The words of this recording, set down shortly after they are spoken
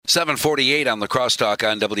7:48 on LaCrosse Talk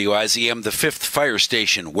on WIZM. The fifth fire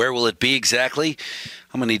station. Where will it be exactly?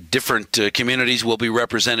 How many different communities will be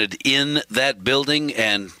represented in that building?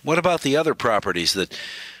 And what about the other properties that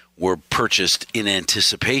were purchased in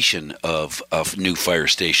anticipation of a new fire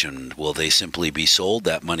station? Will they simply be sold,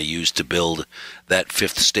 that money used to build that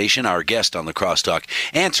fifth station? Our guest on LaCrosse Talk,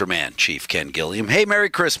 Answer Man Chief Ken Gilliam. Hey, Merry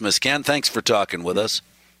Christmas, Ken. Thanks for talking with us.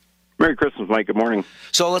 Merry Christmas, Mike. Good morning.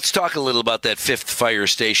 So let's talk a little about that fifth fire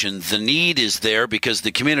station. The need is there because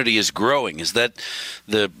the community is growing. Is that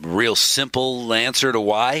the real simple answer to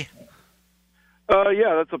why?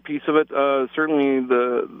 Yeah, that's a piece of it. Certainly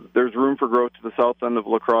there's room for growth to the south end of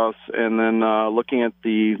LaCrosse. And then looking at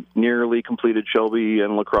the nearly completed Shelby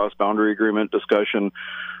and LaCrosse boundary agreement discussion,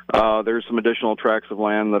 there's some additional tracts of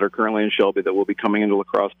land that are currently in Shelby that will be coming into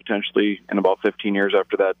LaCrosse potentially in about 15 years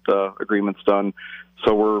after that agreement's done.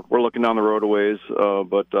 So we're looking down the road a ways,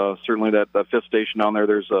 but certainly that fifth station down there,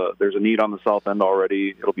 there's a need on the south end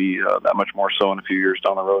already. It'll be that much more so in a few years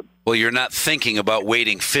down the road. Well, you're not thinking about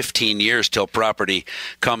waiting 15 years till property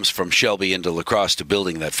comes from Shelby into LaCrosse to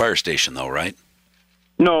building that fire station, though, right?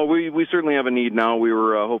 No, we certainly have a need now. We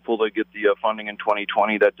were hopeful to get the funding in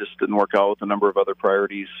 2020. That just didn't work out with a number of other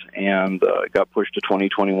priorities, and it got pushed to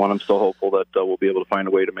 2021. I'm still hopeful that we'll be able to find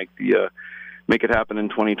a way to make it happen in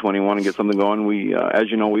 2021 and get something going. We, as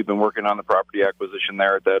you know, we've been working on the property acquisition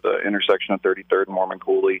there at that intersection of 33rd and Mormon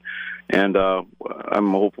Cooley, and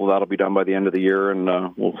I'm hopeful that'll be done by the end of the year,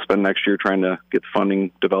 and we'll spend next year trying to get the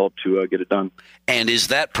funding developed to get it done. And is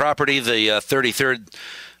that property, the 33rd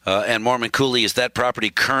and Mormon Cooley, is that property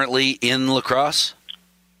currently in LaCrosse?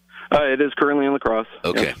 It is currently in LaCrosse.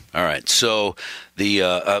 Okay, yes. All right. So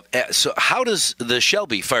so how does the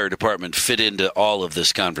Shelby Fire Department fit into all of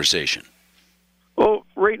this conversation? Well,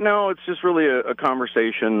 right now it's just really a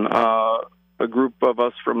conversation. A group of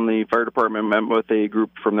us from the fire department met with a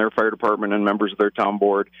group from their fire department and members of their town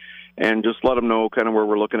board, and just let them know kind of where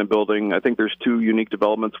we're looking at building. I think there's two unique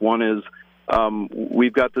developments. One is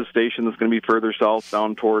we've got this station that's going to be further south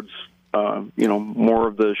down towards more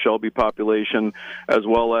of the Shelby population, as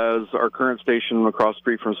well as our current station across the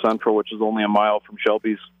street from Central, which is only a mile from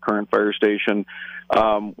Shelby's current fire station.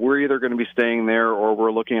 We're either going to be staying there or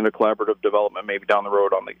we're looking at a collaborative development maybe down the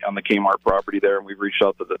road on the Kmart property there, and we've reached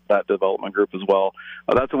out to that development group as well.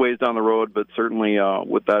 That's a ways down the road, but certainly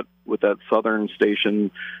with that southern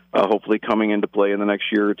station hopefully coming into play in the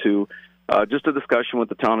next year or two, just a discussion with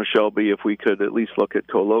the town of Shelby if we could at least look at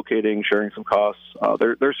co-locating, sharing some costs.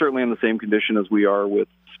 They're certainly in the same condition as we are with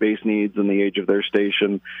space needs and the age of their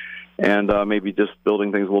station, and maybe just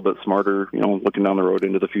building things a little bit smarter, looking down the road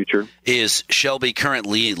into the future. Is Shelby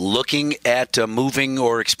currently looking at moving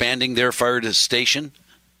or expanding their fire station?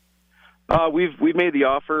 We've made the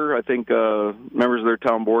offer. I think members of their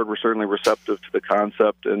town board were certainly receptive to the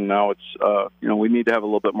concept, and now it's we need to have a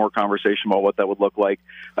little bit more conversation about what that would look like.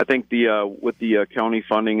 I think with the county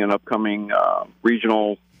funding and upcoming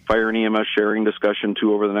regional fire and EMS sharing discussion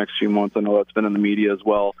too over the next few months, I know that's been in the media as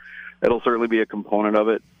well. It'll certainly be a component of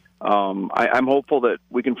it. I'm hopeful that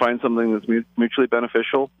we can find something that's mutually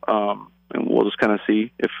beneficial. And we'll just kind of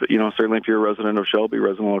see if, certainly if you're a resident of Shelby,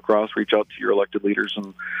 resident of LaCrosse, reach out to your elected leaders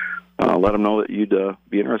and let them know that you'd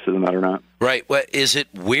be interested in that or not. Right. Well, is it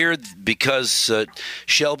weird because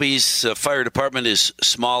Shelby's fire department is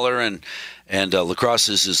smaller and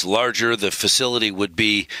LaCrosse's is larger? The facility would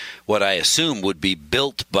be what I assume would be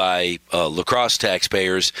built by LaCrosse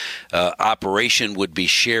taxpayers. Operation would be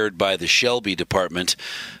shared by the Shelby department.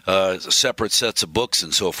 Separate sets of books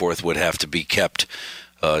and so forth would have to be kept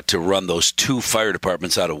to run those two fire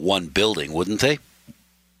departments out of one building, wouldn't they?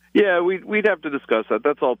 Yeah, we'd have to discuss that.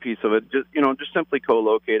 That's all piece of it. Just simply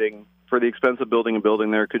co-locating. For the expense of building a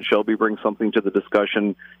building there, could Shelby bring something to the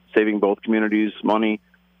discussion, saving both communities money?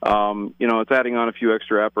 It's adding on a few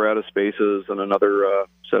extra apparatus spaces and another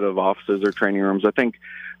set of offices or training rooms. I think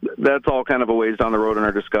that's all kind of a ways down the road in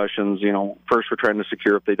our discussions. First we're trying to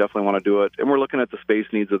secure if they definitely want to do it, and we're looking at the space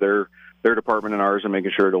needs of their department and ours and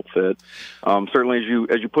making sure it'll fit. Certainly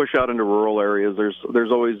as you push out into rural areas,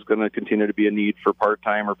 there's always going to continue to be a need for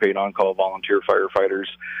part-time or paid on-call volunteer firefighters,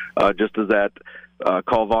 just as that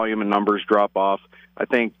call volume and numbers drop off. I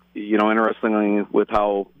think, interestingly, with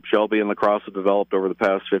how Shelby and LaCrosse have developed over the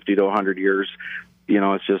past 50 to 100 years,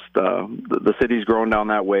 it's just the city's growing down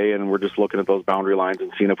that way, and we're just looking at those boundary lines and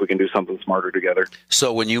seeing if we can do something smarter together.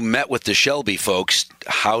 So when you met with the Shelby folks,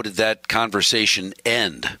 how did that conversation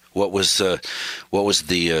end? What was the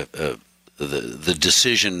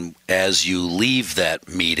decision as you leave that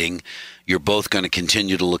meeting? You're both going to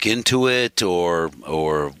continue to look into it, or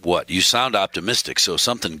what? You sound optimistic, so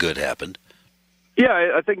something good happened.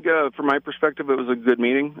 Yeah, I think from my perspective, it was a good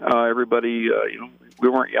meeting. Everybody, we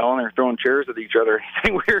weren't yelling or throwing chairs at each other or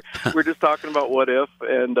anything. We're just talking about what if,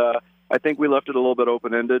 and I think we left it a little bit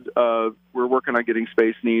open-ended. We're working on getting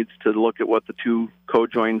space needs to look at what the two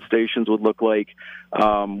co-joined stations would look like.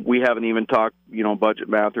 We haven't even talked, budget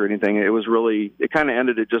math or anything. It kind of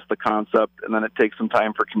ended at just the concept, and then it takes some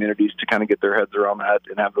time for communities to kind of get their heads around that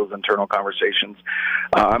and have those internal conversations.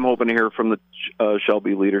 I'm hoping to hear from the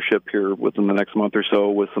Shelby leadership here within the next month or so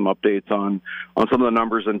with some updates on some of the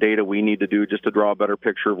numbers and data we need to do just to draw a better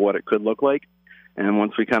picture of what it could look like. And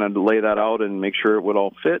once we kind of lay that out and make sure it would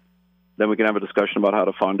all fit, then we can have a discussion about how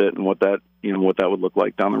to fund it and what that would look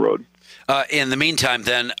like down the road. In the meantime,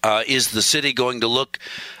 then, is the city going to look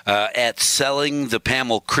at selling the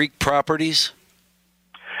Pamel Creek properties?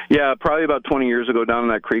 Yeah, probably about 20 years ago down in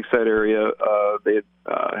that Creekside area, they had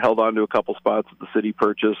held on to a couple spots that the city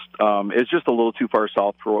purchased. It's just a little too far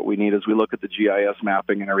south for what we need as we look at the GIS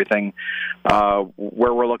mapping and everything.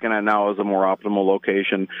 Where we're looking at now is a more optimal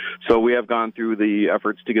location. So we have gone through the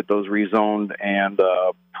efforts to get those rezoned, and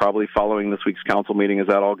probably following this week's council meeting, as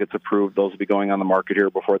that all gets approved, those will be going on the market here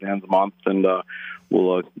before the end of the month, and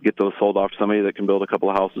we'll get those sold off to somebody that can build a couple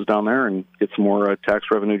of houses down there and get some more tax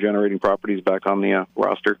revenue generating properties back on the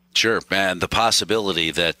roster. Sure, and the possibility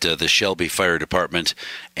that the Shelby Fire Department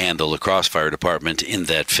and the LaCrosse Fire Department in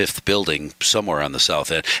that fifth building somewhere on the south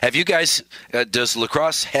end. Have you guys, does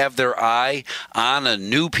LaCrosse have their eye on a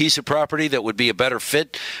new piece of property that would be a better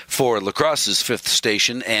fit for LaCrosse's fifth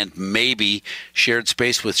station and maybe shared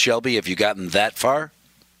space with Shelby? Have you gotten that far?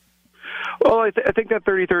 Well, I think that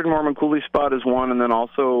 33rd Norman Cooley spot is one, and then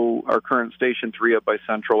also our current Station 3 up by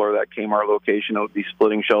Central, or that Kmart location, it would be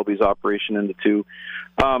splitting Shelby's operation into two.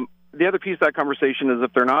 The other piece of that conversation is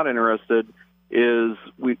if they're not interested, is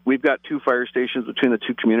we've got two fire stations between the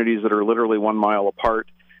two communities that are literally 1 mile apart.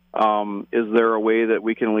 Is there a way that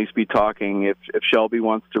we can at least be talking if Shelby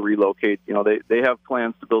wants to relocate? They have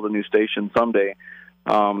plans to build a new station someday.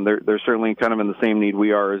 They're certainly kind of in the same need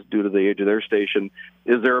we are as due to the age of their station.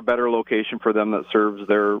 Is there a better location for them that serves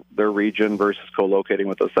their region versus co-locating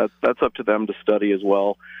with us? That's up to them to study as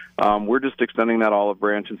well. We're just extending that olive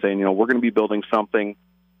branch and saying, we're going to be building something.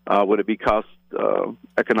 Would it be cost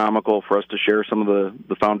economical for us to share some of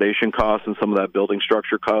the foundation costs and some of that building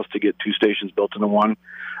structure cost to get two stations built into one?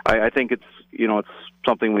 I think it's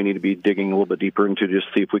something we need to be digging a little bit deeper into, just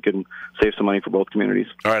see if we can save some money for both communities.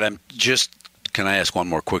 All right, can I ask one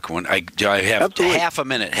more quick one? I have Absolutely. half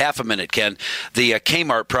a minute, Ken. The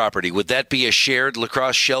Kmart property, would that be a shared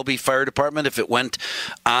LaCrosse Shelby Fire Department if it went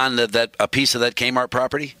on a piece of that Kmart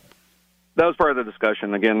property? That was part of the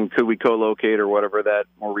discussion. Again, could we co-locate or whatever that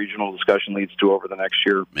more regional discussion leads to over the next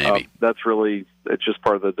year? Maybe. It's just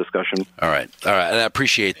part of the discussion. All right. And I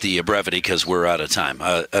appreciate the brevity because we're out of time.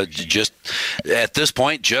 Just at this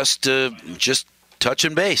point, just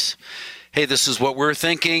touching base. Hey, this is what we're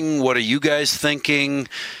thinking. What are you guys thinking?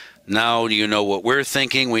 Now you know what we're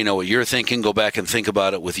thinking. We know what you're thinking. Go back and think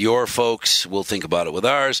about it with your folks. We'll think about it with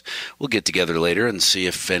ours. We'll get together later and see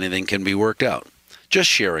if anything can be worked out. Just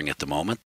sharing at the moment.